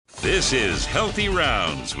This is Healthy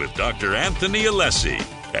Rounds with Dr. Anthony Alessi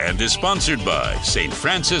and is sponsored by St.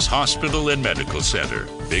 Francis Hospital and Medical Center,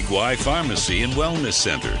 Big Y Pharmacy and Wellness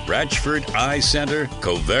Center, Bratchford Eye Center,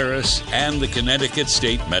 Coveris, and the Connecticut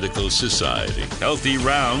State Medical Society. Healthy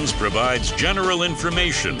Rounds provides general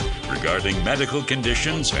information regarding medical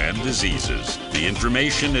conditions and diseases. The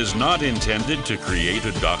information is not intended to create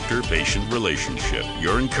a doctor-patient relationship.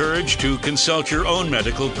 You're encouraged to consult your own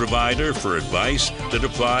medical provider for advice that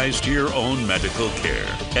applies to your own medical care.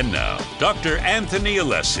 And now, Dr. Anthony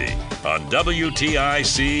Alessi on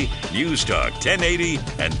WTIC News Talk 1080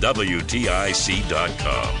 and WTIC.com.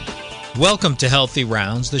 Welcome to Healthy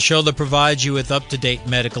Rounds, the show that provides you with up-to-date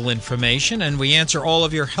medical information, and we answer all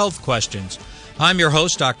of your health questions. I'm your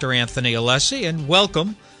host, Dr. Anthony Alessi, and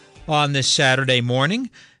welcome on this Saturday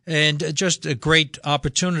morning. And just a great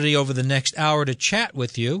opportunity over the next hour to chat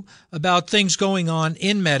with you about things going on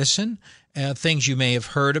in medicine, things you may have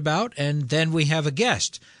heard about, and then we have a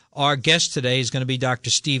guest. Our guest today is going to be Dr.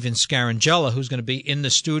 Steven Scarangella, who's going to be in the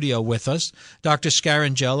studio with us. Dr.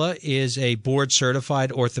 Scarangella is a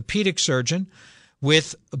board-certified orthopedic surgeon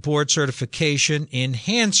with board certification in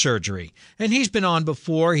hand surgery. And he's been on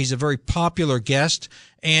before. He's a very popular guest,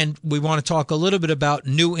 and we want to talk a little bit about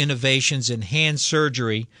new innovations in hand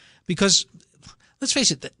surgery because, let's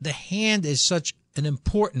face it, the hand is such an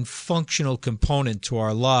important functional component to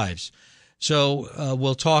our lives. So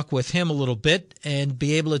we'll talk with him a little bit and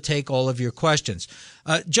be able to take all of your questions.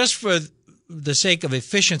 Just for the sake of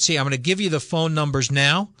efficiency, I'm going to give you the phone numbers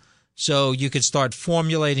now so you can start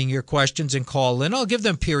formulating your questions and call in. I'll give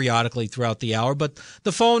them periodically throughout the hour, but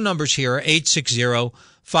the phone numbers here are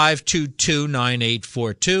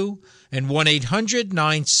 860-522-9842 and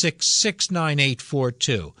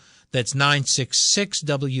 1-800-966-9842. That's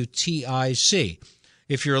 966-WTIC.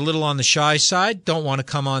 If you're a little on the shy side, don't want to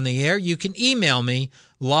come on the air, you can email me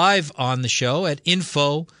live on the show at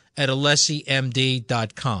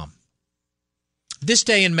info@alessimd.com. This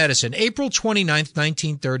day in medicine, April 29th,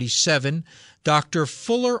 1937, Dr.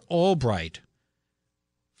 Fuller Albright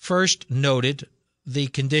first noted the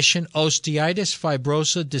condition osteitis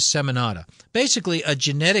fibrosa disseminata, basically a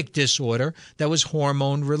genetic disorder that was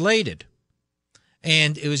hormone-related.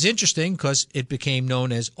 And it was interesting because it became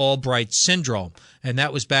known as Albright syndrome, and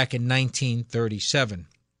that was back in 1937.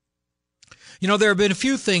 You know, there have been a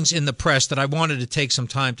few things in the press that I wanted to take some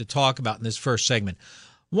time to talk about in this first segment.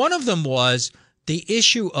 One of them was the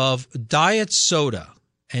issue of diet soda,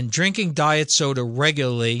 and drinking diet soda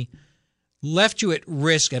regularly left you at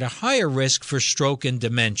a higher risk for stroke and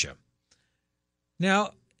dementia.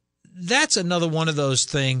 Now, that's another one of those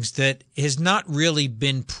things that has not really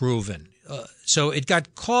been proven. So it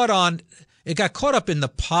got caught up in the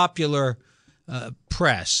popular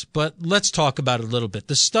press, but let's talk about it a little bit.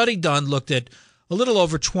 The study done looked at a little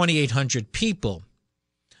over 2,800 people,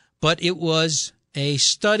 but it was a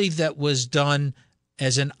study that was done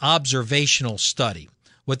as an observational study.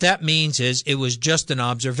 What that means is it was just an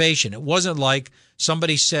observation. It wasn't like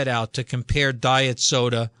somebody set out to compare diet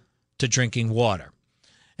soda to drinking water.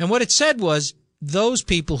 And what it said was, those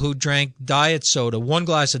people who drank diet soda, one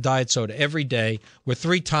glass of diet soda every day, were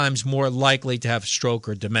 3 times more likely to have stroke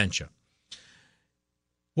or dementia.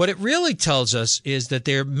 What it really tells us is that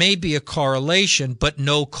there may be a correlation, but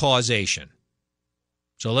no causation.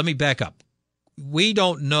 So let me back up. We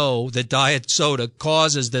don't know that diet soda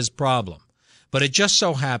causes this problem, but it just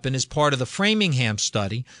so happened as part of the Framingham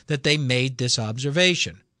study that they made this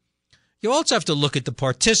observation. You also have to look at the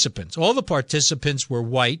participants. All the participants were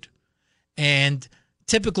white and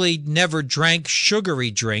typically never drank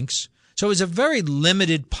sugary drinks, so it was a very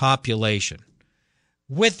limited population.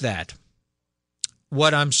 With that,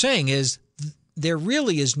 what I'm saying is there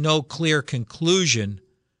really is no clear conclusion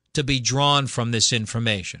to be drawn from this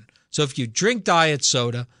information. So if you drink diet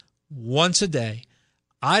soda once a day,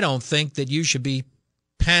 I don't think that you should be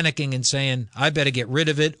panicking and saying, I better get rid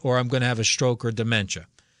of it or I'm going to have a stroke or dementia.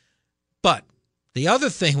 But the other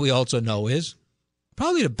thing we also know is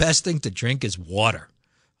probably the best thing to drink is water.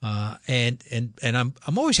 And I'm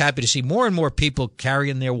always happy to see more and more people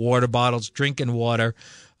carrying their water bottles, drinking water.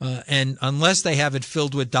 And unless they have it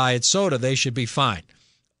filled with diet soda, they should be fine.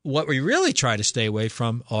 What we really try to stay away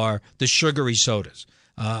from are the sugary sodas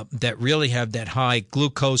that really have that high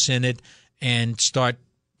glucose in it and start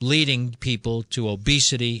leading people to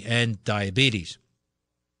obesity and diabetes.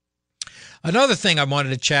 Another thing I wanted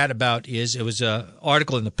to chat about is it was an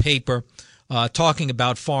article in the paper talking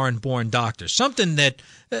about foreign-born doctors, something that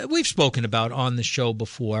we've spoken about on the show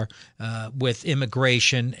before with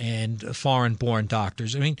immigration and foreign-born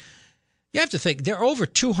doctors. I mean, you have to think there are over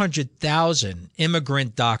 200,000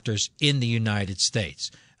 immigrant doctors in the United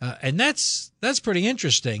States. And that's pretty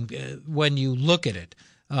interesting when you look at it,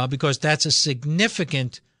 because that's a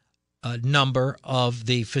significant number of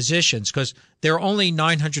the physicians, because there are only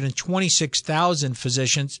 926,000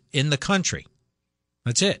 physicians in the country.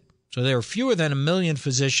 That's it. So there are fewer than 1 million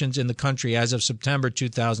physicians in the country as of September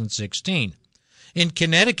 2016. In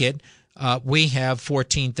Connecticut, we have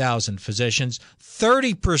 14,000 physicians.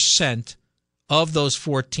 30% of those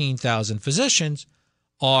 14,000 physicians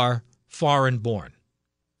are foreign-born.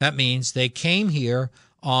 That means they came here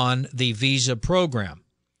on the visa program.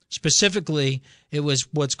 Specifically, it was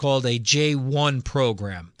what's called a J-1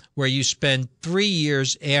 program, where you spend 3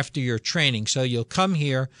 years after your training. So you'll come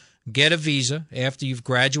here, get a visa after you've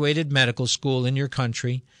graduated medical school in your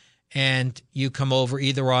country, and you come over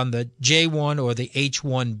either on the J-1 or the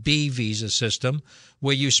H-1B visa system,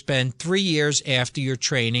 where you spend 3 years after your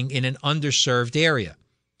training in an underserved area,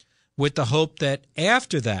 with the hope that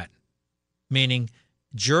after that, meaning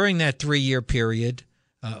during that 3-year period,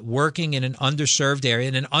 working in an underserved area.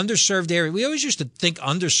 In an underserved area, we always used to think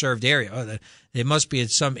underserved area. Oh, it must be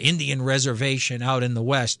at some Indian reservation out in the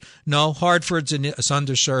West. No, Hartford's an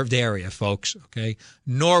underserved area, folks. Okay,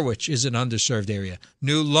 Norwich is an underserved area.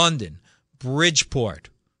 New London, Bridgeport,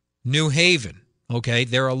 New Haven. Okay,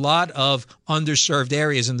 there are a lot of underserved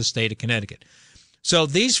areas in the state of Connecticut. So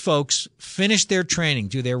these folks finish their training,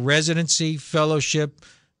 do their residency, fellowship,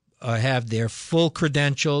 have their full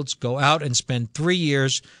credentials, go out and spend 3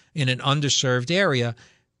 years in an underserved area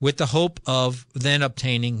with the hope of then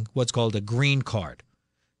obtaining what's called a green card.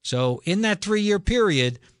 So in that 3-year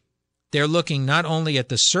period, they're looking not only at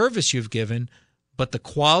the service you've given, but the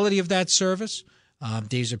quality of that service.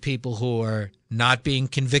 These are people who are not being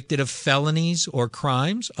convicted of felonies or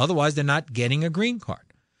crimes. Otherwise, they're not getting a green card.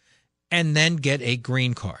 And then get a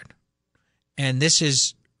green card. And this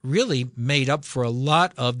is really made up for a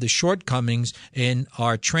lot of the shortcomings in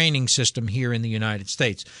our training system here in the United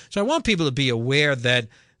States. So I want people to be aware that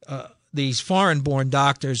these foreign-born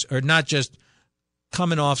doctors are not just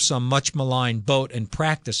coming off some much-maligned boat and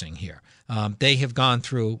practicing here. They have gone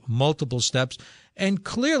through multiple steps and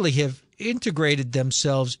clearly have integrated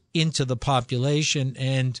themselves into the population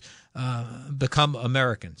and become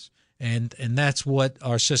Americans. And that's what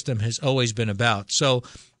our system has always been about. So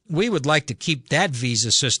we would like to keep that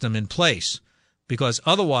visa system in place, because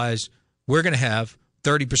otherwise we're going to have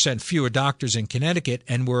 30% fewer doctors in Connecticut,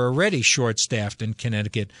 and we're already short-staffed in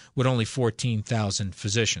Connecticut with only 14,000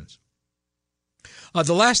 physicians.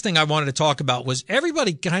 The last thing I wanted to talk about was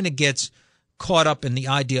everybody kind of gets caught up in the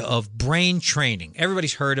idea of brain training.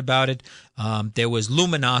 Everybody's heard about it. There was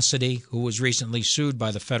Luminosity, who was recently sued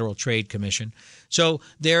by the Federal Trade Commission. So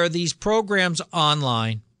there are these programs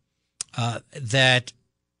online that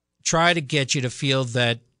try to get you to feel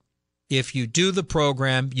that if you do the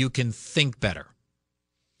program, you can think better.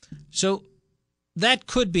 So that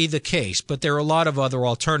could be the case, but there are a lot of other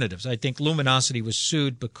alternatives. I think Luminosity was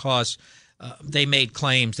sued because they made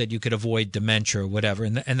claims that you could avoid dementia or whatever,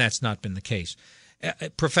 and that's not been the case.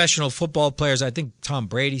 Professional football players, I think Tom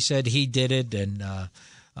Brady said he did it, and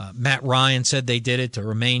Matt Ryan said they did it to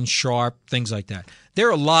remain sharp, things like that. There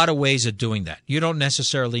are a lot of ways of doing that. You don't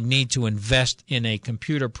necessarily need to invest in a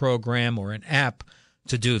computer program or an app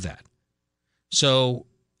to do that. So,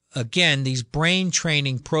 again, these brain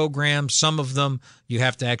training programs, some of them you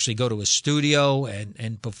have to actually go to a studio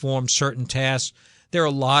and perform certain tasks. There are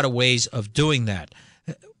a lot of ways of doing that.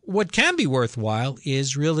 What can be worthwhile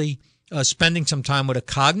is really spending some time with a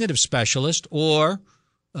cognitive specialist or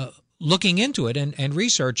looking into it and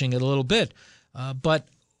researching it a little bit. But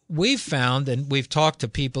we've found, and we've talked to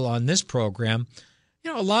people on this program,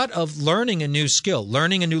 a lot of learning a new skill,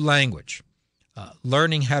 learning a new language,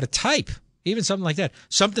 learning how to type, even something like that,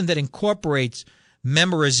 something that incorporates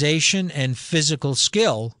memorization and physical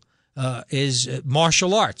skill is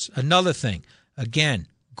martial arts, another thing. Again,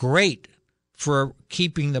 great for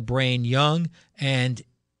keeping the brain young and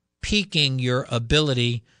piquing your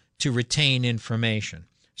ability to retain information.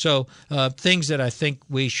 So things that I think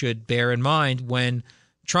we should bear in mind when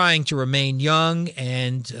trying to remain young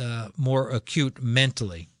and more acute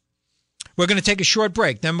mentally. We're going to take a short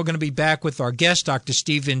break. Then we're going to be back with our guest, Dr.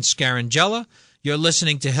 Stephen Scarangella. You're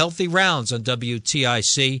listening to Healthy Rounds on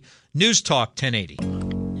WTIC News Talk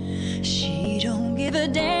 1080. She don't give a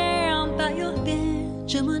damn about your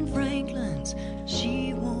Benjamin Franklin's.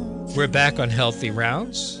 She won't. We're back on Healthy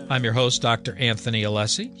Rounds. I'm your host, Dr. Anthony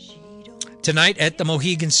Alessi. Tonight at the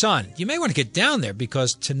Mohegan Sun. You may want to get down there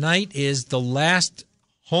because tonight is the last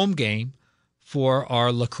home game for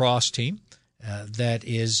our lacrosse team that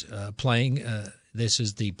is playing. This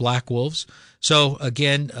is the Black Wolves. So,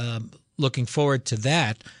 again, looking forward to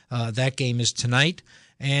that. That game is tonight.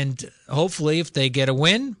 And hopefully, if they get a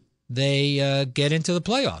win, they get into the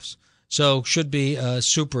playoffs. So should be a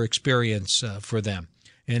super experience for them.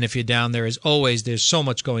 And if you're down there, as always, there's so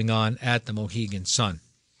much going on at the Mohegan Sun.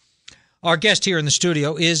 Our guest here in the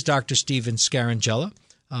studio is Dr. Steven Scarangella,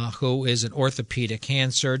 who is an orthopedic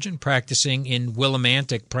hand surgeon practicing in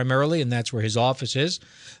Willimantic primarily, and that's where his office is.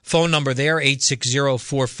 Phone number there,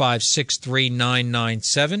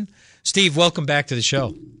 860-456-3997. Steve, welcome back to the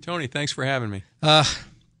show. Tony, thanks for having me.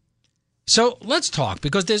 So let's talk,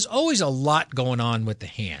 because there's always a lot going on with the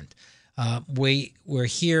hand. We're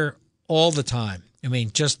here all the time. I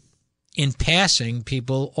mean, just in passing,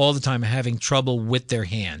 people all the time are having trouble with their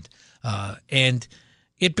hand. And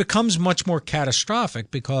it becomes much more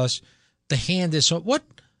catastrophic because the hand is so...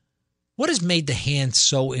 What has made the hand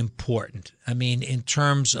so important? I mean, in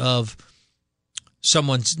terms of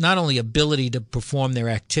someone's not only ability to perform their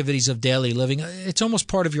activities of daily living, it's almost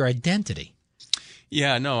part of your identity.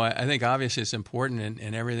 Yeah, no, I think obviously it's important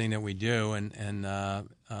in everything that we do and the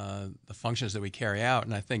functions that we carry out.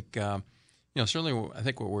 And I think, certainly I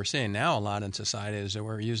think what we're seeing now a lot in society is that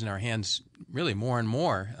we're using our hands really more and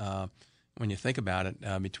more when you think about it,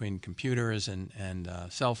 between computers and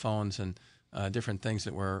cell phones and different things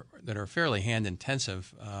that are fairly hand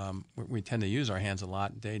intensive. We tend to use our hands a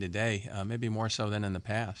lot day to day, maybe more so than in the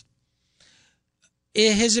past.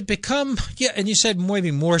 Has it become, and you said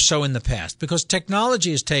maybe more so in the past, because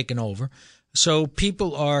technology has taken over, so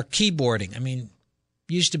people are keyboarding. I mean,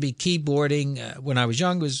 used to be keyboarding when I was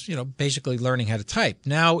young was, basically learning how to type.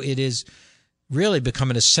 Now it is really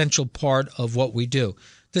become an essential part of what we do.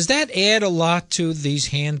 Does that add a lot to these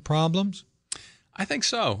hand problems? I think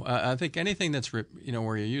so. I think anything that's, where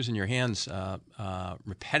you're using your hands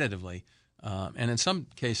repetitively, and in some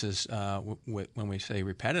cases, when we say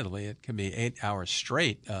repetitively, it can be 8 hours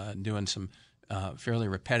straight doing some fairly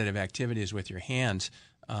repetitive activities with your hands.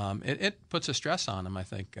 It puts a stress on them, I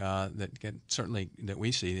think, that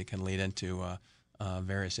we see that can lead into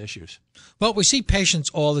various issues. Well, we see patients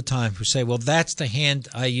all the time who say, well, that's the hand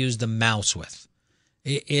I use the mouse with.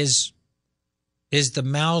 Is the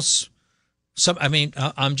mouse...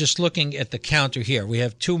 I'm just looking at the counter here. We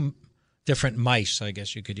have two different mice, I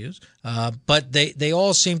guess you could use, but they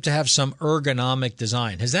all seem to have some ergonomic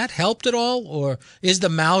design. Has that helped at all, or is the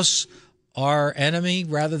mouse our enemy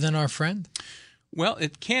rather than our friend? Well,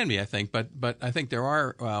 it can be, I think, but I think there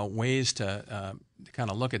are ways to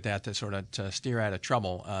kind of look at that to steer out of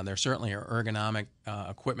trouble. There certainly are ergonomic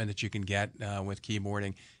equipment that you can get with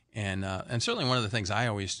keyboarding, and certainly one of the things I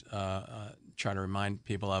always try to remind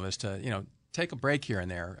people of is to take a break here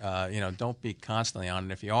and there. Don't be constantly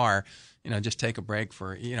on it. If you are, just take a break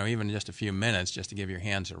for even just a few minutes, just to give your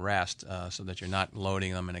hands a rest, so that you're not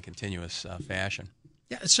loading them in a continuous fashion.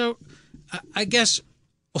 Yeah. So, I guess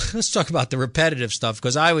let's talk about the repetitive stuff,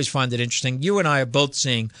 because I always find it interesting. You and I are both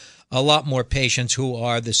seeing a lot more patients who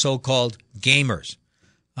are the so-called gamers,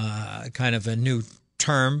 kind of a new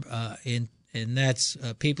term, and that's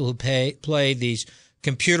people who play these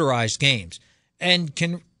computerized games and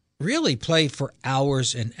can really play for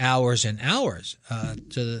hours and hours and hours,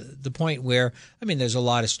 to the point where, there's a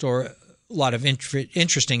lot of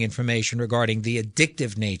interesting information regarding the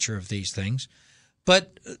addictive nature of these things.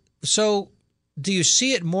 But so do you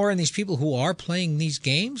see it more in these people who are playing these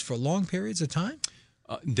games for long periods of time?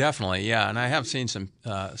 Definitely, yeah. And I have seen some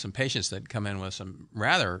patients that come in with some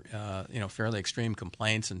rather, fairly extreme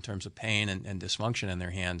complaints in terms of pain and dysfunction in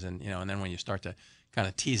their hands. And, and then when you start to kind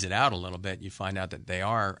of tease it out a little bit, you find out that they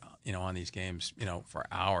are, on these games, for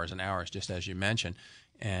hours and hours, just as you mentioned.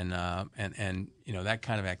 And that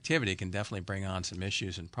kind of activity can definitely bring on some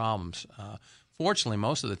issues and problems. Fortunately,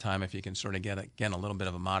 most of the time, if you can sort of get, again, a little bit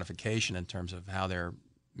of a modification in terms of how they're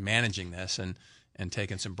managing this and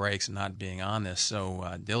taking some breaks and not being on this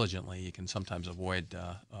so diligently, you can sometimes avoid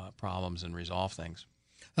problems and resolve things.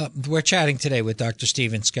 We're chatting today with Dr.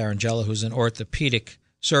 Steven Scarangella, who's an orthopedic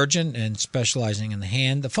surgeon and specializing in the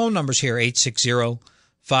hand. The phone number's here,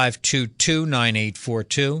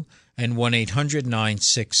 860-522-9842 and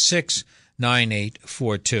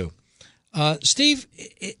 1-800-966-9842. Steve,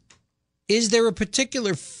 is there a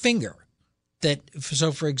particular finger that,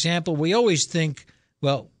 so for example, we always think,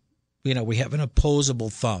 well, we have an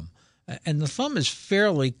opposable thumb, and the thumb is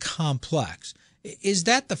fairly complex. Is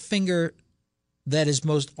that the finger that is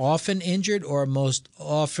most often injured, or most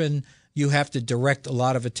often you have to direct a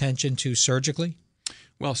lot of attention to surgically?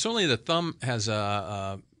 Well, certainly the thumb has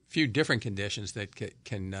a few different conditions that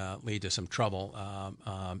can lead to some trouble,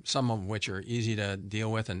 some of which are easy to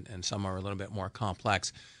deal with and some are a little bit more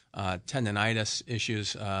complex. Tendinitis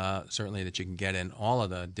issues, certainly that you can get in all of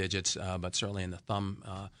the digits, but certainly in the thumb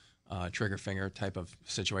trigger finger type of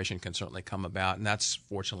situation can certainly come about, and that's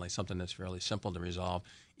fortunately something that's fairly simple to resolve,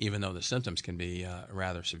 even though the symptoms can be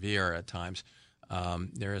rather severe at times.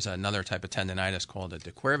 There is another type of tendinitis called a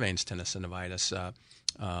de Quervain's tendinosynovitis,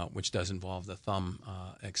 which does involve the thumb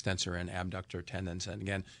extensor and abductor tendons, and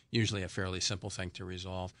again, usually a fairly simple thing to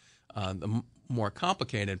resolve. The more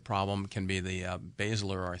complicated problem can be the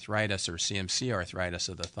basilar arthritis or CMC arthritis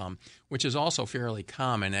of the thumb, which is also fairly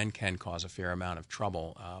common and can cause a fair amount of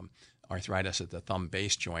trouble, arthritis at the thumb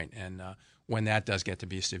base joint. And when that does get to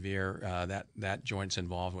be severe, that joint's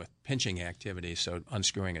involved with pinching activities, so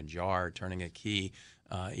unscrewing a jar, turning a key,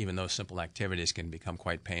 even those simple activities can become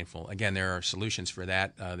quite painful. Again, there are solutions for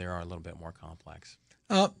that. They are a little bit more complex.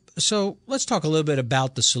 So let's talk a little bit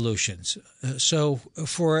about the solutions. So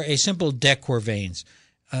for a simple de Quervain's,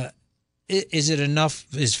 is it enough?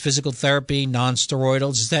 Is physical therapy,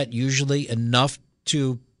 non-steroidals, is that usually enough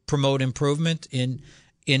to promote improvement in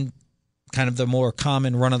kind of the more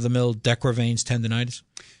common run-of-the-mill de Quervain's tendinitis?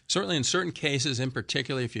 Certainly in certain cases, in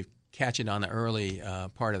particular if you catch it on the early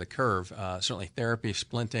part of the curve, certainly therapy,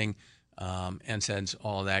 splinting, NSAIDs,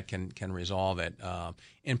 all of that can resolve it.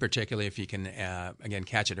 In particular, if you can, again,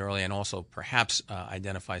 catch it early and also perhaps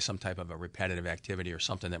identify some type of a repetitive activity or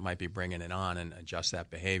something that might be bringing it on and adjust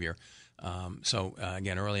that behavior.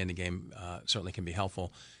 Again, early in the game certainly can be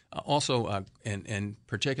helpful. Also, in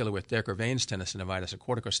particular with de Quervain's tendinosynovitis, a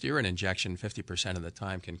corticosteroid injection 50% of the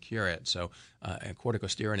time can cure it. So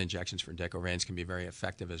corticosteroid injections for de Quervain's can be very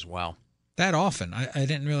effective as well. That often? I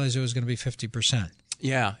didn't realize it was going to be 50%.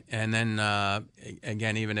 Yeah, and then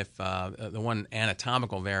again, even if the one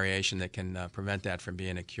anatomical variation that can prevent that from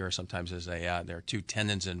being a cure sometimes is there are two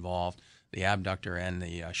tendons involved, the abductor and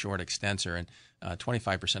the short extensor, and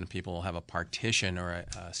 25% of people will have a partition or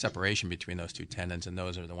a separation between those two tendons, and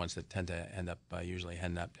those are the ones that tend to end up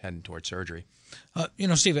heading towards surgery.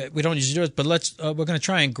 Steve, we don't usually do it, but we're going to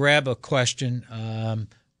try and grab a question.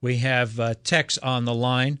 We have Tex on the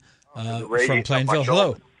line from Plainville.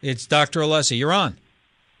 Hello, it's Dr. Alessi. You're on.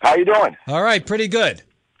 How you doing? All right, pretty good.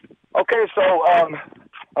 Okay, so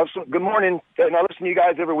good morning. And I listen to you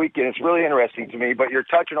guys every weekend. It's really interesting to me, but you're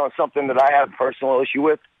touching on something that I have a personal issue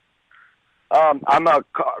with. I'm a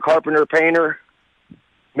carpenter, painter.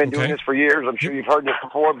 Been doing this for years. I'm sure you've heard this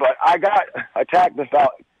before, but I got attacked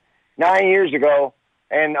about 9 years ago,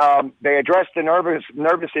 and they addressed the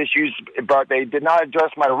nervous issues, but they did not address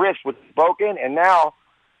my wrist, which was broken. And now,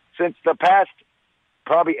 since the past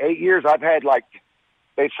probably 8 years, I've had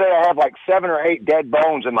they say I have 7 or 8 dead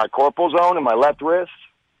bones in my corporal zone in my left wrist.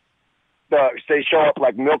 They show up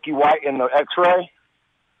like milky white in the X-ray.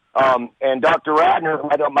 And Dr. Radner,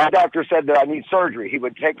 my doctor said that I need surgery. He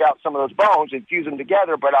would take out some of those bones and fuse them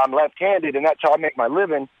together, but I'm left-handed, and that's how I make my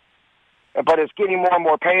living. But it's getting more and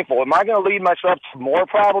more painful. Am I going to lead myself to more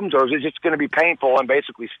problems, or is it just going to be painful and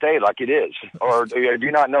basically stay like it is? Or do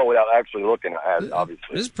you not know without actually looking at it,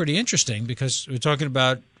 obviously? This is pretty interesting because we're talking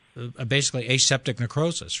about basically aseptic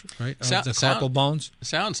necrosis, right? The carpal bones?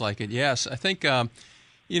 Sounds like it, yes. I think, I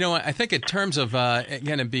think in terms of,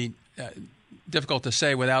 again, it'd be difficult to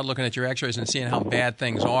say without looking at your x-rays and seeing how bad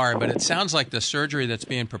things are, but it sounds like the surgery that's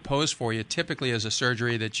being proposed for you typically is a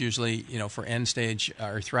surgery that's usually, for end-stage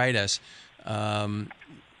arthritis. And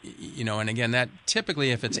again, that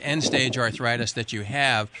typically, if it's end-stage arthritis that you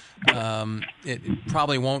have, it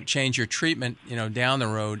probably won't change your treatment, down the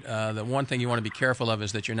road. The one thing you want to be careful of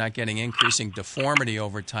is that you're not getting increasing deformity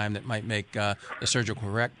over time that might make the surgical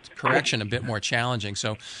correction a bit more challenging.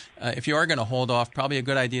 So if you are going to hold off, probably a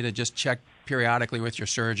good idea to just check periodically with your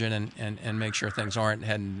surgeon and make sure things aren't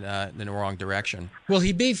heading in the wrong direction. Will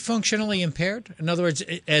he be functionally impaired? In other words,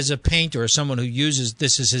 as a painter or someone who uses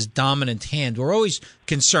this as his dominant hand, we're always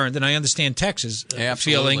concerned, and I understand Tex's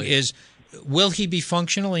feeling is, will he be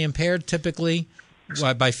functionally impaired typically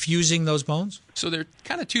by fusing those bones? So there are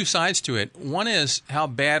kind of two sides to it. One is how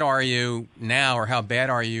bad are you now or how bad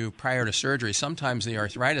are you prior to surgery? Sometimes the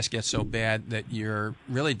arthritis gets so bad that you're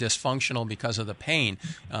really dysfunctional because of the pain.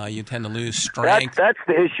 You tend to lose strength. That's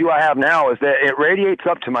the issue I have now is that it radiates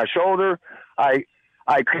up to my shoulder. I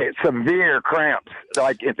get severe cramps.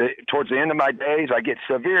 Towards the end of my days, I get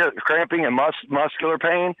severe cramping and muscular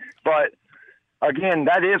pain. But again,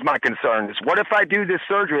 that is my concern. Is what if I do this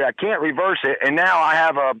surgery, I can't reverse it, and now I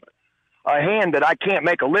have a hand that I can't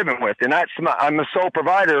make a living with, and I'm the sole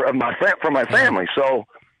provider of for my family. So,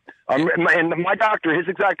 and my doctor, his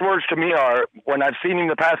exact words to me are, when I've seen him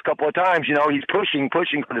the past couple of times, he's pushing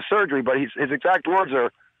for the surgery, but his exact words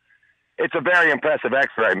are, It's a very impressive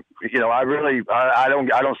X-ray. You know, I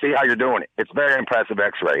don't see how you're doing it. It's very impressive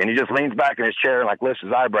X-ray. And he just leans back in his chair and like lifts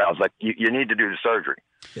his eyebrows, like you need to do the surgery.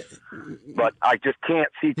 But I just can't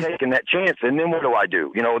see taking that chance. And then what do I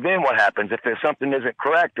do? You know, then what happens if there's something isn't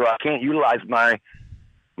correct or I can't utilize my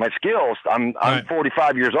skills? I'm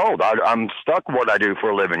 45 years old. I'm stuck with what I do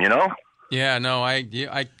for a living. You know? Yeah. No,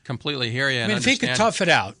 I completely hear you. I mean, if he could tough it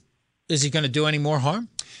out, is he going to do any more harm?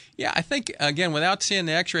 Yeah, I think, again, without seeing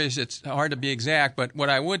the X-rays, it's hard to be exact. But what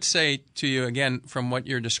I would say to you, again, from what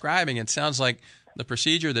you're describing, it sounds like the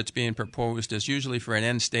procedure that's being proposed is usually for an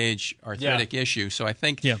end-stage arthritic issue. So I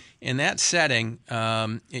think in that setting,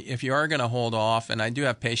 if you are going to hold off, and I do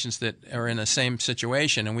have patients that are in the same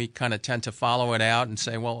situation, and we kind of tend to follow it out and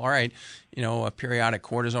say, well, all right, you know, a periodic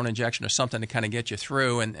cortisone injection or something to kind of get you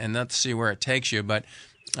through, and let's see where it takes you. But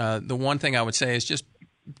the one thing I would say is just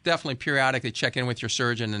definitely periodically check in with your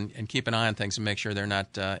surgeon and keep an eye on things and make sure they're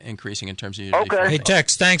not increasing in terms of your Hey,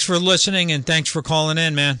 Tex, thanks for listening and thanks for calling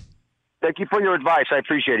in, man. Thank you for your advice. I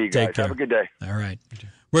appreciate it, you guys. Have a good day. All right.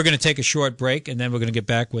 We're going to take a short break, and then we're going to get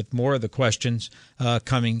back with more of the questions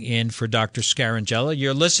coming in for Dr. Scarangella.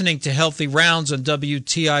 You're listening to Healthy Rounds on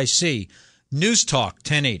WTIC News Talk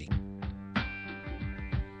 1080.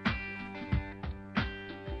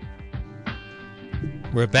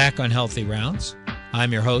 We're back on Healthy Rounds.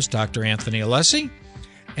 I'm your host, Dr. Anthony Alessi,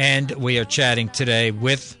 and we are chatting today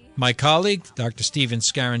with my colleague, Dr. Steven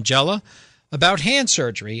Scarangella, about hand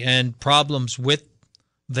surgery and problems with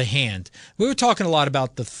the hand. We were talking a lot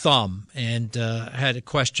about the thumb and had a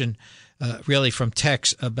question really from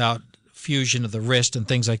Tex about fusion of the wrist and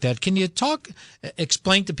things like that. Can you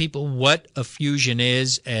explain to people what a fusion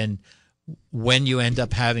is and when you end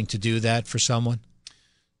up having to do that for someone?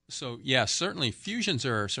 So, yes, certainly fusions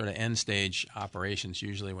are sort of end-stage operations,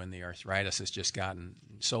 usually when the arthritis has just gotten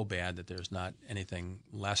so bad that there's not anything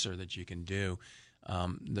lesser that you can do.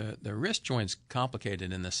 The wrist joint's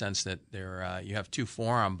complicated in the sense that you have two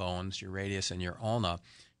forearm bones, your radius and your ulna,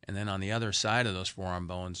 and then on the other side of those forearm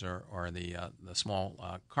bones are the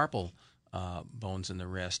small carpal bones in the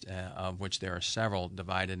wrist, of which there are several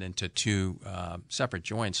divided into two separate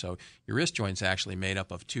joints. So your wrist joint's actually made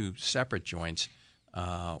up of two separate joints.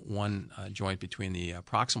 One joint between the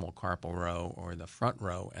proximal carpal row or the front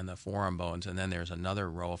row and the forearm bones, and then there's another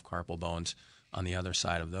row of carpal bones on the other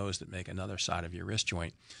side of those that make another side of your wrist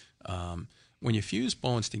joint. When you fuse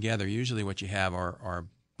bones together, usually what you have are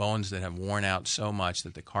bones that have worn out so much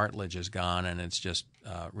that the cartilage is gone and it's just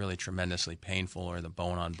really tremendously painful, or the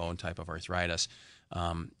bone-on-bone type of arthritis.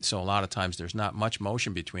 So a lot of times there's not much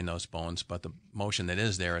motion between those bones, but the motion that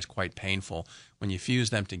is there is quite painful. When you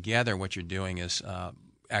fuse them together, what you're doing is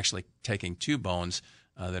actually taking two bones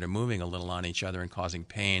that are moving a little on each other and causing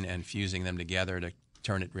pain and fusing them together to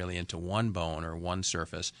turn it really into one bone or one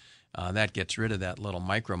surface. That gets rid of that little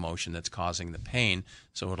micro motion that's causing the pain,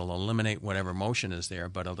 so it'll eliminate whatever motion is there,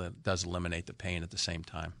 but it does eliminate the pain at the same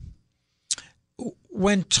time.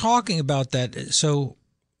 When talking about that, so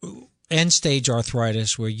end-stage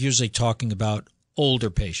arthritis, we're usually talking about older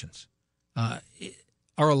patients.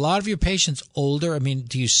 Are a lot of your patients older? I mean,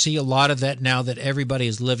 do you see a lot of that now that everybody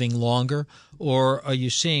is living longer, or are you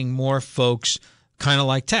seeing more folks kind of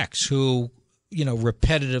like Tex who, you know,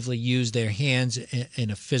 repetitively use their hands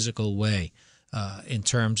in a physical way in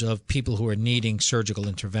terms of people who are needing surgical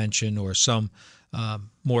intervention or some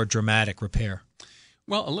more dramatic repair?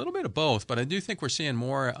 Well, a little bit of both, but I do think we're seeing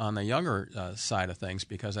more on the younger side of things,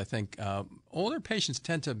 because I think older patients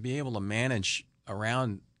tend to be able to manage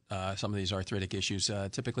around some of these arthritic issues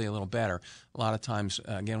typically a little better. A lot of times,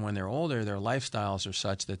 again, when they're older, their lifestyles are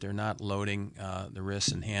such that they're not loading the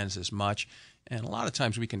wrists and hands as much. And a lot of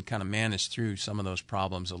times we can kind of manage through some of those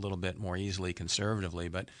problems a little bit more easily conservatively.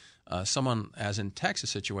 But someone, as in Tex's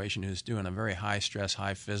situation, who's doing a very high-stress,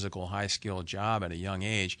 high-physical, high-skilled job at a young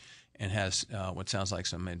age and has what sounds like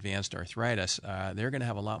some advanced arthritis, they're going to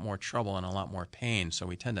have a lot more trouble and a lot more pain. So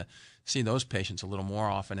we tend to see those patients a little more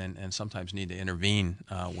often and sometimes need to intervene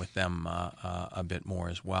with them a bit more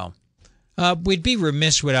as well. We'd be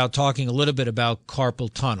remiss without talking a little bit about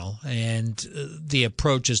carpal tunnel and the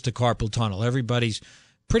approaches to carpal tunnel. Everybody's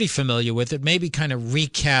pretty familiar with it. Maybe kind of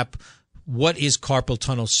recap what is carpal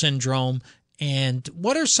tunnel syndrome and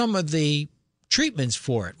what are some of the treatments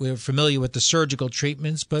for it. We're familiar with the surgical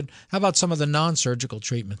treatments, but how about some of the non-surgical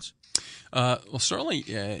treatments? Well, certainly,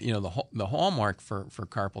 the hallmark for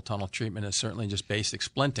carpal tunnel treatment is certainly just basic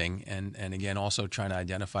splinting, and again, also trying to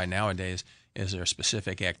identify nowadays, is there a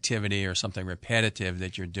specific activity or something repetitive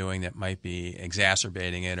that you're doing that might be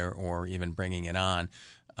exacerbating it or even bringing it on.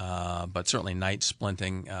 But certainly night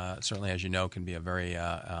splinting, certainly, as you know, can be a very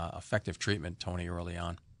effective treatment, Tony, early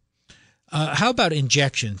on. How about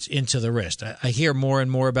injections into the wrist? I hear more and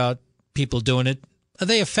more about people doing it. Are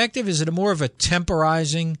they effective? Is it more of a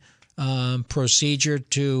temporizing procedure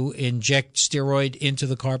to inject steroid into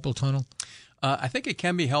the carpal tunnel? I think it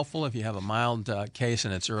can be helpful if you have a mild case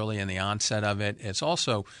and it's early in the onset of it. It's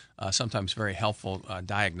also sometimes very helpful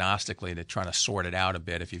diagnostically to try to sort it out a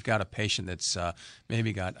bit. If you've got a patient that's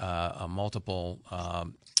maybe got a multiple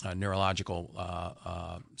neurological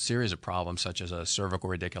series of problems, such as a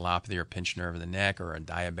cervical radiculopathy or pinched nerve of the neck or a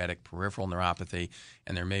diabetic peripheral neuropathy,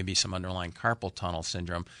 and there may be some underlying carpal tunnel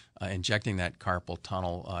syndrome, injecting that carpal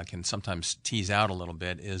tunnel can sometimes tease out a little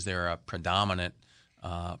bit. Is there a predominant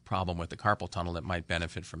problem with the carpal tunnel that might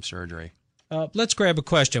benefit from surgery? Let's grab a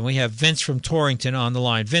question. We have Vince from Torrington on the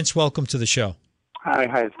line. Vince, welcome to the show.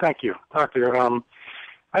 Hi, thank you, Doctor.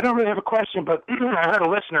 I don't really have a question, but I heard a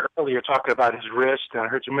listener earlier talking about his wrist, and I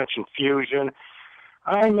heard you mention fusion.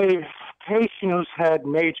 I'm a patient who's had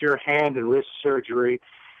major hand and wrist surgery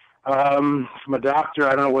from a doctor.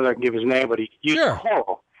 I don't know whether I can give his name, but he used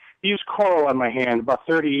coral. He used coral on my hand about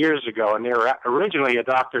 30 years ago, and originally a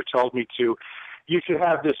doctor told me you should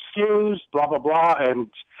have this fused, blah, blah, blah, and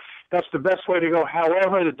that's the best way to go.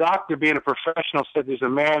 However, the doctor, being a professional, said there's a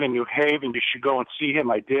man in New Haven, you should go and see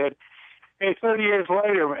him. I did. Hey, 30 years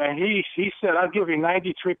later, and he said, I'll give you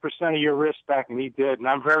 93% of your wrist back, and he did. And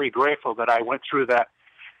I'm very grateful that I went through that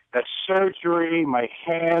surgery, my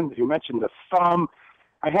hand, you mentioned the thumb.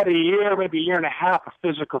 I had a year, maybe a year and a half of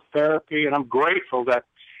physical therapy, and I'm grateful that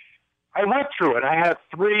I went through it. I had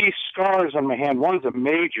 3 scars on my hand. One's a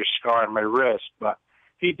major scar on my wrist, but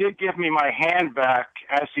he did give me my hand back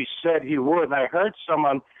as he said he would. And I heard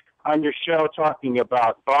someone on your show talking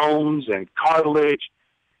about bones and cartilage.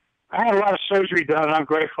 I had a lot of surgery done, and I'm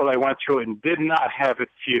grateful I went through it and did not have it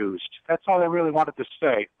fused. That's all I really wanted to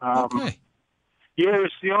say. Okay.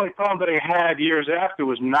 The only problem that I had years after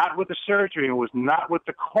was not with the surgery and was not with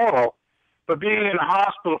the coral, but being in the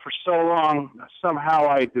hospital for so long, somehow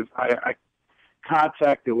I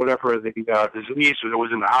contacted whatever the disease that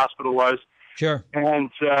was in the hospital was. Sure. And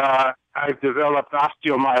I've developed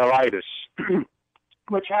osteomyelitis,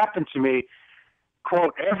 which happened to me,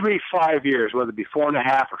 quote, every 5 years, whether it be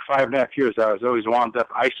 4.5 or 5.5 years. I was always wound up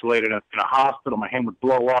isolated in a hospital. My hand would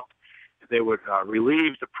blow up. They would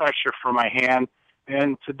relieve the pressure from my hand.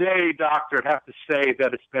 And today, doctor, I'd have to say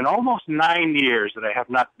that it's been almost 9 years that I have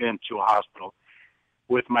not been to a hospital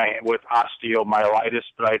with osteomyelitis,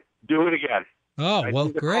 but I do it again. Oh, well,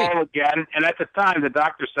 great. Call again. And at the time, the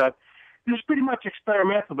doctor said, this is pretty much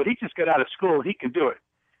experimental, but he just got out of school. He can do it.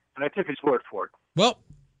 And I took his word for it. Well,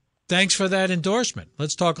 thanks for that endorsement.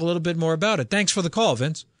 Let's talk a little bit more about it. Thanks for the call,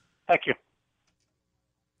 Vince. Thank you.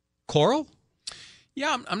 Coral?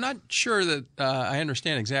 Yeah, I'm not sure that I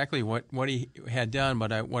understand exactly what he had done,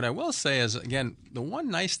 but what I will say is, again, the one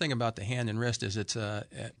nice thing about the hand and wrist is it's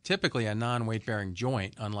typically a non-weight-bearing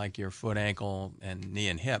joint, unlike your foot, ankle, and knee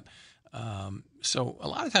and hip. So a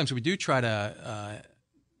lot of times we do try to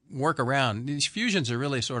work around. These fusions are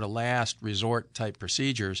really sort of last resort type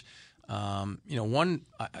procedures. One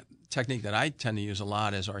technique that I tend to use a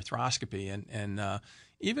lot is arthroscopy, and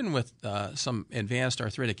even with some advanced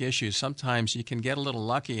arthritic issues, sometimes you can get a little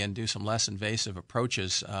lucky and do some less invasive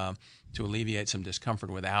approaches to alleviate some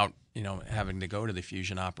discomfort without, having to go to the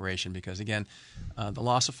fusion operation because, again, the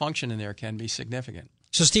loss of function in there can be significant.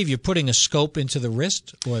 So, Steve, you're putting a scope into the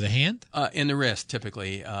wrist or the hand? In the wrist,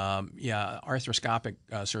 typically. Arthroscopic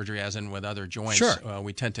surgery, as in with other joints. Sure.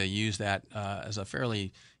 We tend to use that as a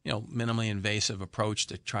fairly minimally invasive approach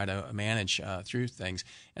to try to manage through things.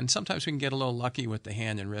 And sometimes we can get a little lucky with the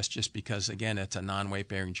hand and wrist just because, again, it's a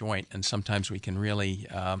non-weight-bearing joint, and sometimes we can really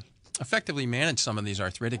effectively manage some of these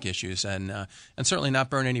arthritic issues and certainly not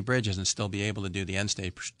burn any bridges and still be able to do the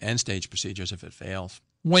end-stage procedures if it fails.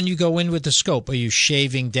 When you go in with the scope, are you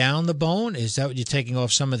shaving down the bone? Is that what you're taking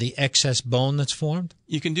off some of the excess bone that's formed?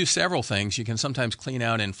 You can do several things. You can sometimes clean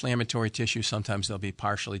out inflammatory tissue. Sometimes there'll be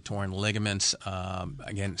partially torn ligaments.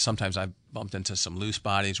 Again, sometimes I've bumped into some loose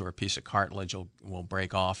bodies where a piece of cartilage will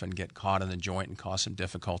break off and get caught in the joint and cause some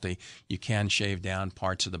difficulty. You can shave down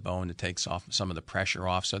parts of the bone that takes off some of the pressure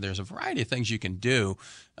off. So there's a variety of things you can do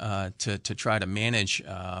to try to manage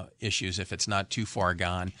issues if it's not too far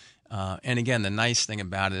gone. And again, the nice thing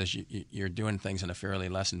about it is you're doing things in a fairly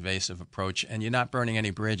less invasive approach, and you're not burning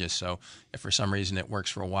any bridges. So if for some reason it works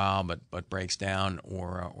for a while but breaks down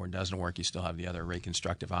or doesn't work, you still have the other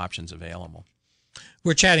reconstructive options available.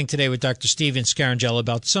 We're chatting today with Dr. Steven Scarangella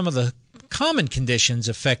about some of the common conditions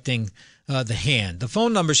affecting the hand. The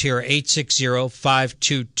phone numbers here are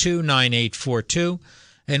 860-522-9842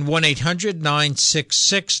 and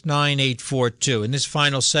 1-800-966-9842. In this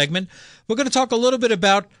final segment, we're going to talk a little bit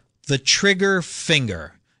about the trigger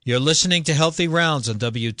finger. You're listening to Healthy Rounds on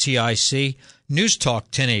WTIC News Talk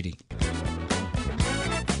 1080.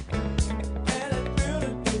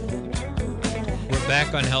 We're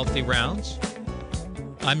back on Healthy Rounds.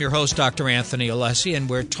 I'm your host, Dr. Anthony Alessi, and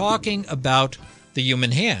we're talking about the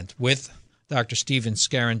human hand with Dr. Steven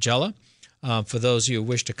Scarangella. For those of you who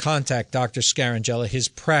wish to contact Dr. Scarangella, his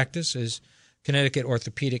practice is Connecticut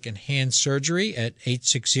Orthopedic and Hand Surgery at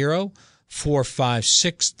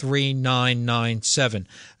 860-456-3997. I'm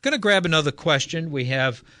going to grab another question. We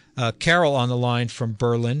have Carol on the line from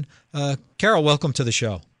Berlin. Carol, welcome to the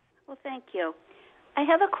show. Well, thank you. I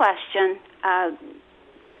have a question.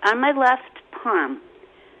 On my left palm,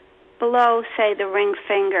 below, say, the ring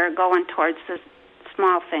finger going towards the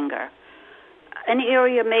small finger, an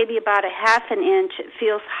area maybe about a half an inch, it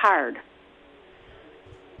feels hard.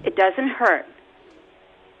 It doesn't hurt.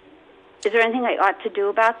 Is there anything I ought to do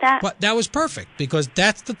about that? Well, that was perfect, because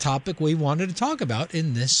that's the topic we wanted to talk about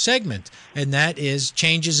in this segment, and that is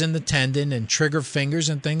changes in the tendon and trigger fingers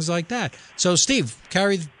and things like that. So, Steve,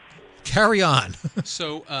 carry on.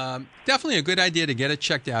 So definitely a good idea to get it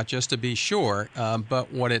checked out just to be sure.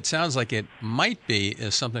 But what it sounds like it might be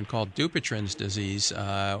is something called Dupuytren's disease,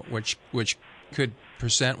 which could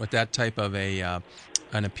present with that type of an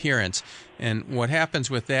appearance. And what happens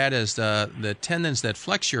with that is the tendons that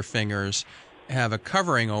flex your fingers have a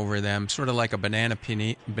covering over them, sort of like a banana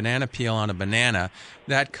peel on a banana.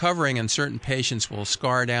 That covering in certain patients will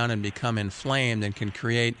scar down and become inflamed and can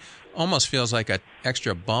create almost feels like an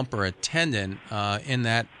extra bump or a tendon in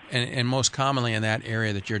that, and most commonly in that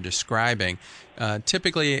area that you're describing.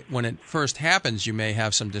 Typically, when it first happens, you may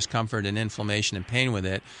have some discomfort and inflammation and pain with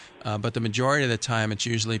it, but the majority of the time it's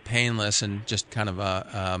usually painless and just kind of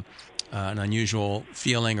an unusual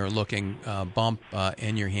feeling or looking bump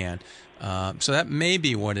in your hand. So that may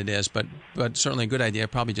be what it is, but certainly a good idea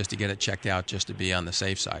probably just to get it checked out just to be on the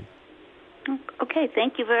safe side. Okay,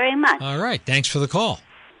 thank you very much. All right, thanks for the call.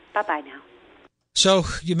 Bye-bye now. So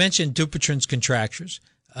you mentioned Dupuytren's contractures.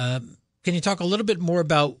 Can you talk a little bit more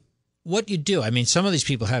about what you do? I mean, some of these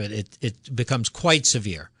people have it. It becomes quite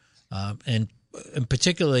severe, and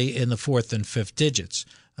particularly in the fourth and fifth digits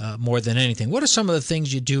more than anything. What are some of the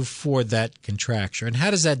things you do for that contracture, and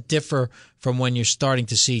how does that differ from when you're starting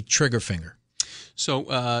to see trigger finger?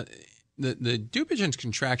 So the Dupuytren's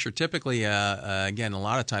contracture typically, again, a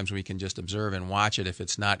lot of times we can just observe and watch it if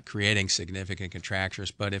it's not creating significant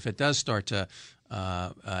contractures. But if it does start to,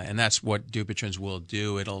 and that's what Dupuytren's will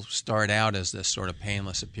do, it'll start out as this sort of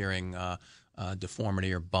painless appearing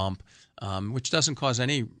deformity or bump, which doesn't cause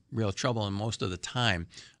any real trouble in most of the time.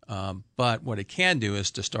 But what it can do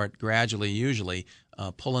is to start gradually, usually,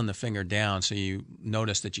 pulling the finger down so you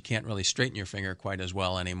notice that you can't really straighten your finger quite as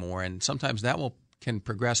well anymore. And sometimes that can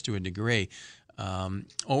progress to a degree.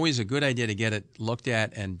 Always a good idea to get it looked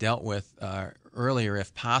at and dealt with earlier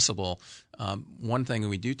if possible. One thing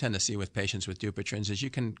we do tend to see with patients with Dupuytren's is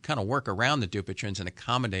you can kind of work around the Dupuytren's and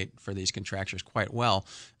accommodate for these contractures quite well,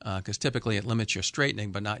 because typically it limits your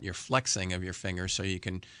straightening but not your flexing of your finger, so you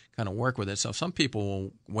can kind of work with it. So some people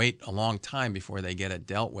will wait a long time before they get it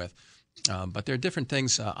dealt with. But there are different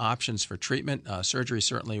things, options for treatment. Surgery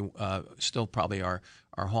certainly still probably our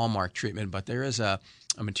hallmark treatment, but there is a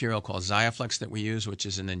material called Xiaflex that we use, which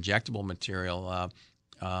is an injectable material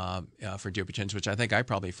for Dupuytren's, which I think I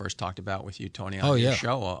probably first talked about with you, Tony, on your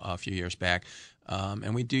show a few years back.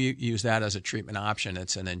 And we do use that as a treatment option.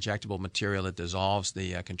 It's an injectable material that dissolves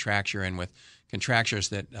the contracture, and with contractures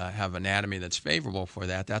that have anatomy that's favorable for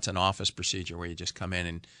that, that's an office procedure where you just come in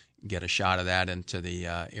and get a shot of that into the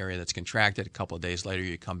area that's contracted. A couple of days later,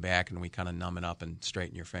 you come back and we kind of numb it up and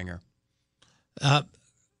straighten your finger.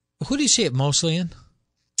 Who do you see it mostly in?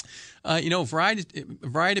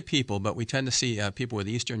 Variety of people, but we tend to see people with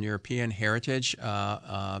Eastern European heritage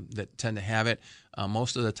that tend to have it.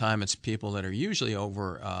 Most of the time, it's people that are usually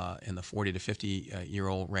over in the 40 to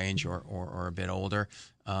 50-year-old range or a bit older,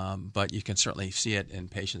 but you can certainly see it in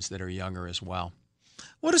patients that are younger as well.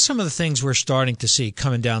 What are some of the things we're starting to see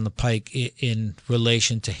coming down the pike in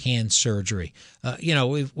relation to hand surgery?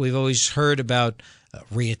 We've always heard about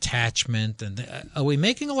reattachment, and are we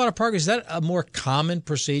making a lot of progress? Is that a more common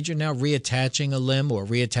procedure now, reattaching a limb or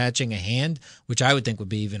reattaching a hand, which I would think would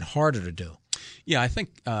be even harder to do? Yeah, I think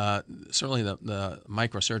certainly the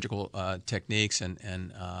microsurgical techniques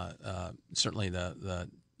and certainly the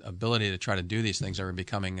ability to try to do these things are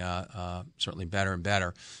becoming certainly better and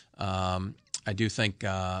better. I do think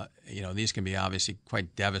these can be obviously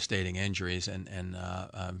quite devastating injuries and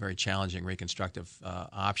very challenging reconstructive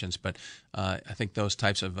options. But I think those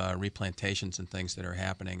types of replantations and things that are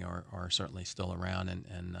happening are certainly still around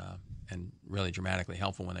and really dramatically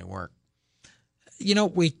helpful when they work.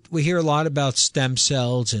 We hear a lot about stem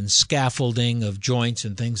cells and scaffolding of joints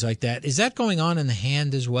and things like that. Is that going on in the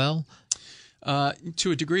hand as well?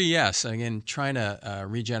 To a degree, yes. Again, trying to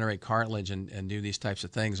regenerate cartilage and do these types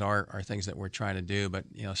of things are things that we're trying to do, but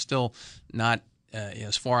still not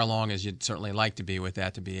as far along as you'd certainly like to be with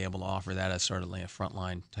that, to be able to offer that as certainly a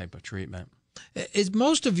frontline type of treatment. Is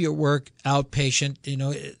most of your work outpatient,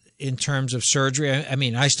 in terms of surgery? I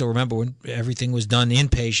mean, I still remember when everything was done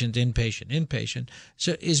inpatient.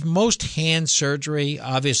 So is most hand surgery,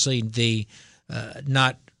 obviously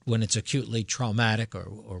not when it's acutely traumatic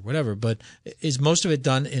or whatever, but is most of it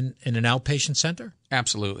done in an outpatient center?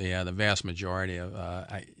 Absolutely, yeah. The vast majority of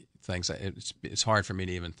things, it's hard for me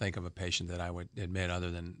to even think of a patient that I would admit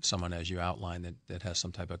other than someone, as you outlined, that has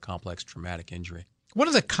some type of complex traumatic injury. One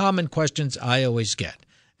of the common questions I always get,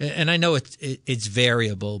 and I know it's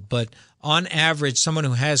variable, but on average, someone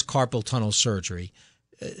who has carpal tunnel surgery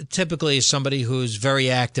typically is somebody who's very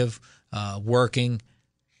active, working.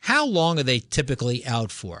 How long are they typically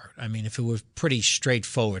out for? I mean, if it were pretty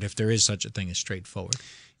straightforward, if there is such a thing as straightforward.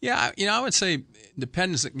 Yeah, I would say it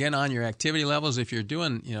depends, again, on your activity levels. If you're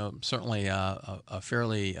doing, certainly a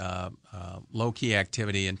fairly low-key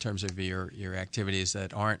activity in terms of your activities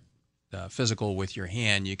that aren't physical with your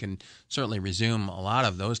hand, you can certainly resume a lot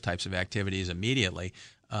of those types of activities immediately.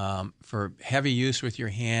 For heavy use with your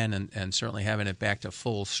hand and certainly having it back to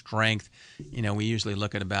full strength, we usually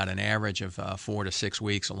look at about an average of 4 to 6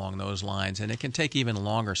 weeks along those lines, and it can take even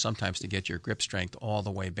longer sometimes to get your grip strength all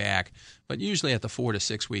the way back. But usually at the 4 to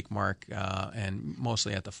 6 week mark, and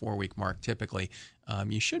mostly at the 4 week mark typically,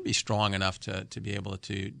 you should be strong enough to be able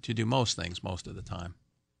to do most things most of the time.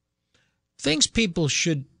 Things people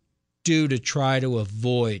should do to try to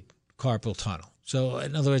avoid carpal tunnel. So,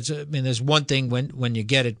 in other words, I mean, there's one thing when you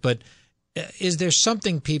get it, but is there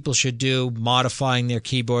something people should do modifying their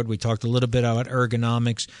keyboard? We talked a little bit about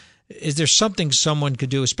ergonomics. Is there something someone could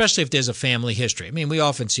do, especially if there's a family history? I mean, we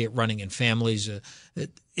often see it running in families.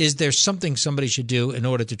 Is there something somebody should do in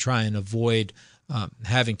order to try and avoid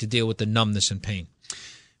having to deal with the numbness and pain?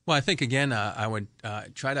 Well, I think, again, I would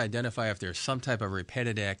try to identify if there's some type of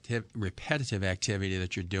repetitive activity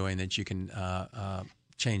that you're doing that you can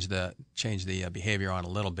change the behavior on a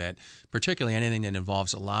little bit, particularly anything that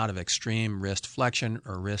involves a lot of extreme wrist flexion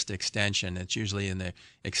or wrist extension. It's usually in the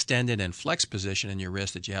extended and flexed position in your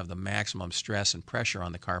wrist that you have the maximum stress and pressure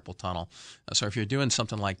on the carpal tunnel. So if you're doing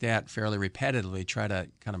something like that fairly repetitively, try to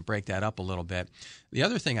kind of break that up a little bit. The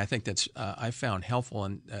other thing I think that's I found helpful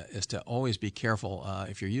is to always be careful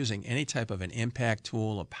if you're using any type of an impact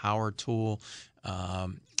tool, a power tool,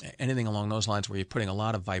 anything along those lines where you're putting a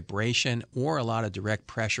lot of vibration or a lot of direct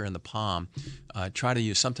pressure in the palm, try to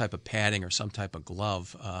use some type of padding or some type of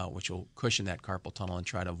glove which will cushion that carpal tunnel and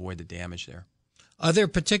try to avoid the damage there. Are there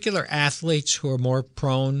particular athletes who are more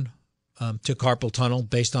prone to carpal tunnel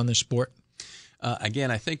based on their sport? Again,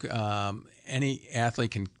 I think any athlete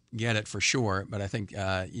can get it for sure, but I think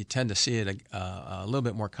you tend to see it a little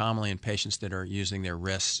bit more commonly in patients that are using their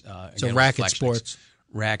wrists. So racket sports.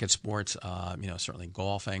 Racket sports, certainly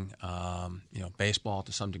golfing, baseball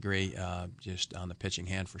to some degree, just on the pitching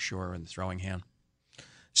hand for sure and the throwing hand.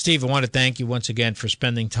 Steve, I want to thank you once again for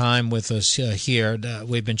spending time with us here.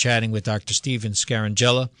 We've been chatting with Dr. Steven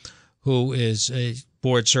Scarangella, who is a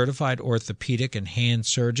board-certified orthopedic and hand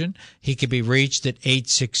surgeon. He can be reached at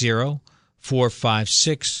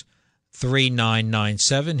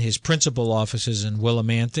 860-456-3997. His principal office is in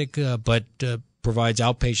Willimantic, but provides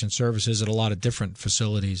outpatient services at a lot of different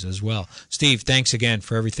facilities as well. Steve, thanks again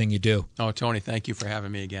for everything you do. Oh, Tony, thank you for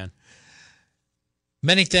having me again.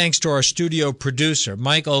 Many thanks to our studio producer,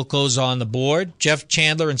 Mike Olko's on the board. Jeff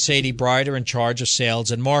Chandler and Sadie Bride are in charge of sales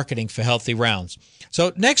and marketing for Healthy Rounds.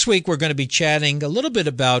 So next week we're going to be chatting a little bit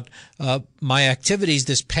about my activities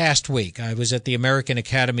this past week. I was at the American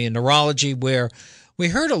Academy of Neurology where we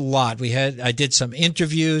heard a lot. I did some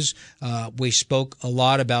interviews. We spoke a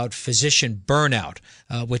lot about physician burnout,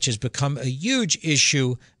 which has become a huge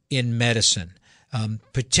issue in medicine,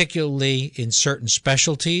 particularly in certain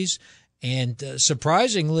specialties. And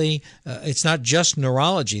surprisingly, it's not just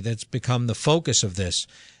neurology that's become the focus of this.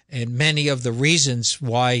 And many of the reasons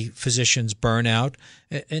why physicians burn out.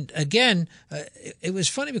 And again, it was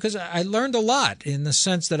funny because I learned a lot in the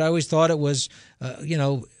sense that I always thought it was,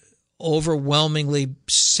 overwhelming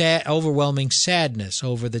sadness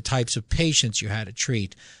over the types of patients you had to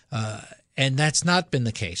treat. And that's not been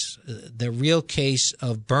the case. The real case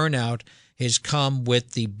of burnout has come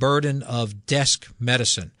with the burden of desk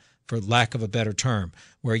medicine, for lack of a better term,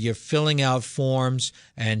 where you're filling out forms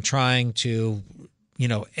and trying to,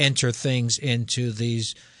 enter things into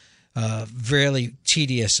these really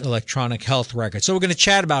tedious electronic health records. So we're going to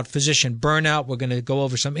chat about physician burnout. We're going to go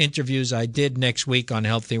over some interviews I did next week on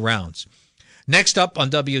Healthy Rounds. Next up on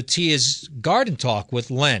WT is Garden Talk with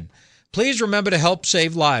Len. Please remember to help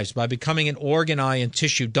save lives by becoming an organ, eye, and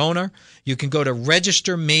tissue donor. You can go to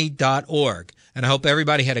registerme.org. And I hope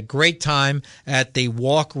everybody had a great time at the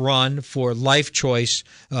walk-run for Life Choice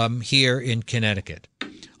here in Connecticut.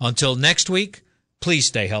 Until next week, please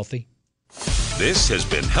stay healthy. This has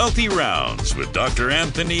been Healthy Rounds with Dr.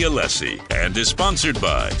 Anthony Alessi and is sponsored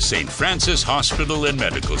by St. Francis Hospital and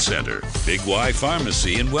Medical Center, Big Y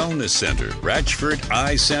Pharmacy and Wellness Center, Ratchford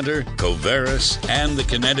Eye Center, Coveris, and the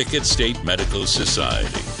Connecticut State Medical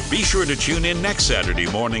Society. Be sure to tune in next Saturday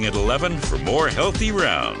morning at 11 for more Healthy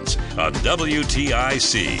Rounds on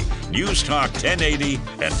WTIC, News Talk 1080,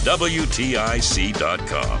 and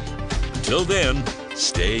WTIC.com. Until then,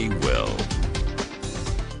 stay well.